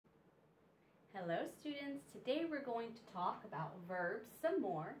Hello students, today we're going to talk about verbs some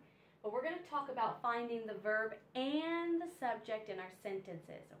more, but we're going to talk about finding the verb and the subject in our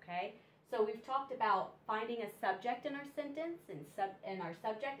sentences, okay? So we've talked about finding a subject in our sentence and our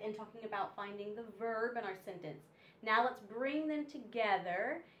subject and talking about finding the verb in our sentence. Now let's bring them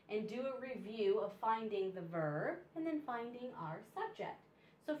together and do a review of finding the verb and then finding our subject.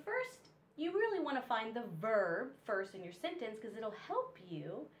 So first, you really want to find the verb first in your sentence because it'll help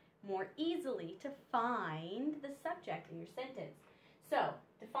you more easily to find the subject in your sentence. So,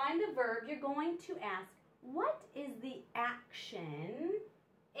 to find the verb, you're going to ask, what is the action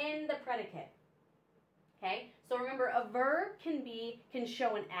in the predicate? Okay, so remember, a verb can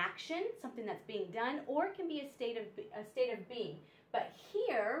show an action, something that's being done, or it can be a state of being. But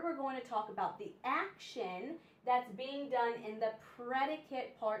here, we're going to talk about the action that's being done in the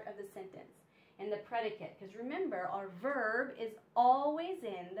predicate part of the sentence. In the predicate, because remember, our verb is always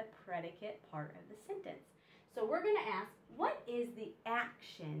in the predicate part of the sentence. So we're going to ask, what is the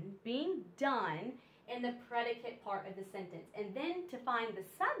action being done in the predicate part of the sentence? And then to find the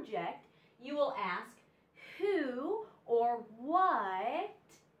subject, you will ask, who or what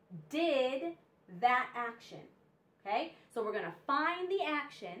did that action? Okay, so we're going to find the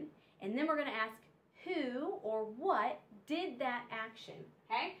action, and then we're going to ask, who or what did that action?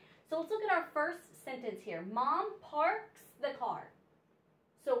 Okay, so let's look at our first sentence here. Mom parks the car.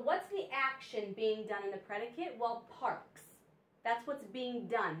 So what's the action being done in the predicate? Well, parks. That's what's being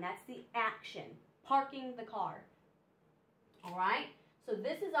done. That's the action. Parking the car. All right? So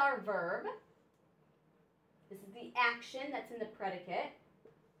this is our verb. This is the action that's in the predicate.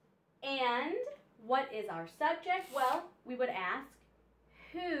 And what is our subject? Well, we would ask,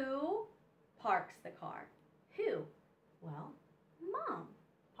 who parks the car? Who? Well, Mom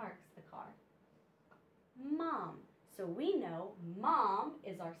parks the car. Mom. So we know Mom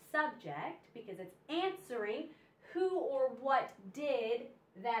is our subject because it's answering who or what did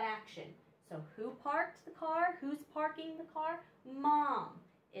that action. So who parked the car? Who's parking the car? Mom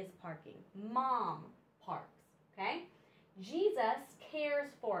is parking. Mom parks. Okay? Jesus cares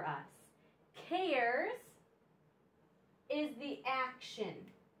for us. Cares is the action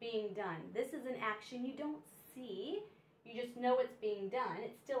being done. This is an action you don't see. You just know it's being done.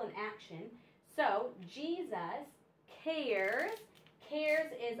 It's still an action. So, Jesus cares.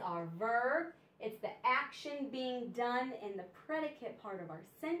 Cares is our verb. It's the action being done in the predicate part of our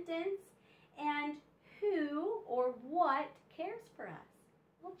sentence. And who or what cares for us?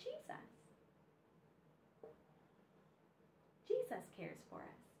 Well, Jesus. Jesus cares for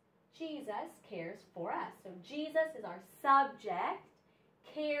us. Jesus cares for us. So, Jesus is our subject.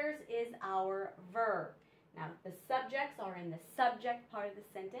 Cares is our verb. Now, the subjects are in the subject part of the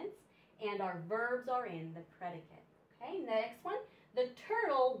sentence, and our verbs are in the predicate. Okay, next one. The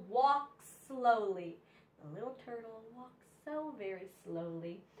turtle walks slowly. The little turtle walks so very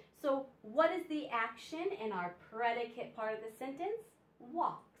slowly. So, what is the action in our predicate part of the sentence?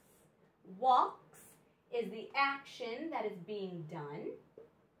 Walks. Walks is the action that is being done.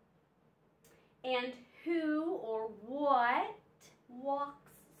 And who or what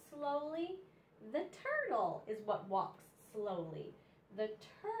walks slowly? The turtle is what walks slowly. The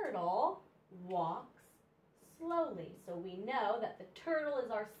turtle walks slowly. So we know that the turtle is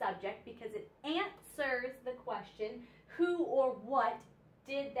our subject because it answers the question, who or what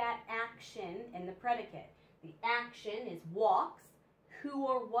did that action in the predicate? The action is walks. Who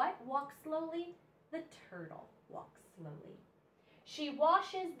or what walks slowly? The turtle walks slowly. She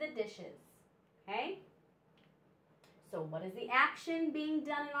washes the dishes. Okay? So what is the action being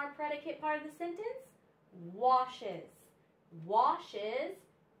done in our predicate part of the sentence? Washes. Washes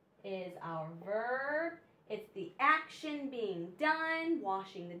is our verb. It's the action being done,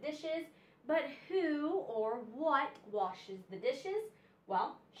 washing the dishes. But who or what washes the dishes?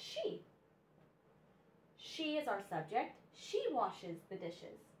 Well, she. She is our subject. She washes the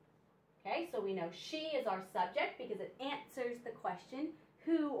dishes. Okay, so we know she is our subject because it answers the question,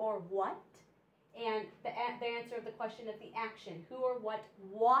 who or what? And the answer of the question of the action, who or what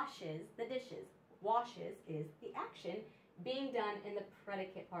washes the dishes. Washes is the action being done in the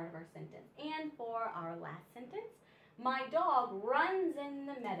predicate part of our sentence. And for our last sentence, my dog runs in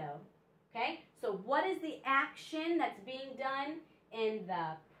the meadow. Okay, so what is the action that's being done in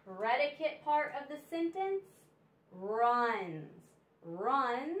the predicate part of the sentence? Runs.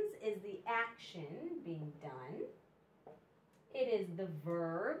 Runs is the action being done. It is the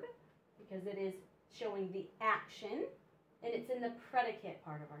verb, because it is showing the action, and it's in the predicate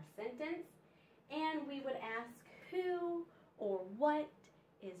part of our sentence. And we would ask, who or what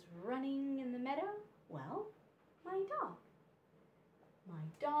is running in the meadow? Well, my dog. My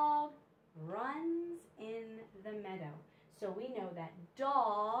dog runs in the meadow. So we know that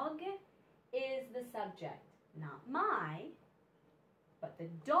dog is the subject, not my, but the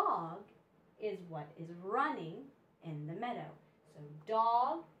dog is what is running in the meadow. So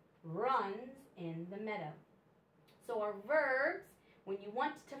dog runs in the meadow. So our verbs, when you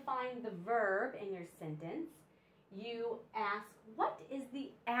want to find the verb in your sentence, you ask, what is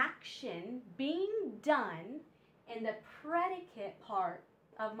the action being done in the predicate part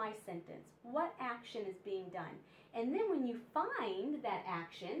of my sentence? What action is being done? And then when you find that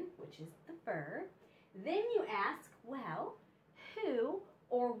action, which is the verb, then you ask, well, who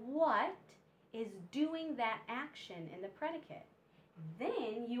or what is doing that action in the predicate?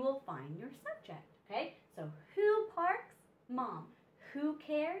 Then you will find your subject, okay? So who parks? Mom. Who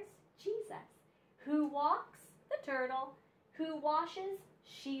cares? Jesus. Who walks? The turtle. Who washes?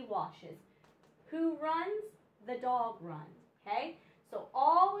 She washes. Who runs? The dog runs, okay? So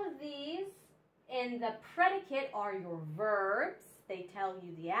all of these in the predicate are your verbs. They tell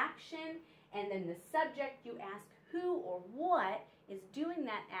you the action, and then the subject, you ask who or what is doing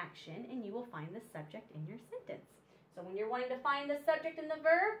that action, and you will find the subject in your sentence. So when you're wanting to find the subject and the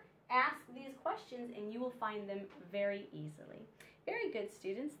verb, ask these questions and you will find them very easily. Very good,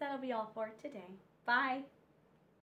 students. That'll be all for today. Bye.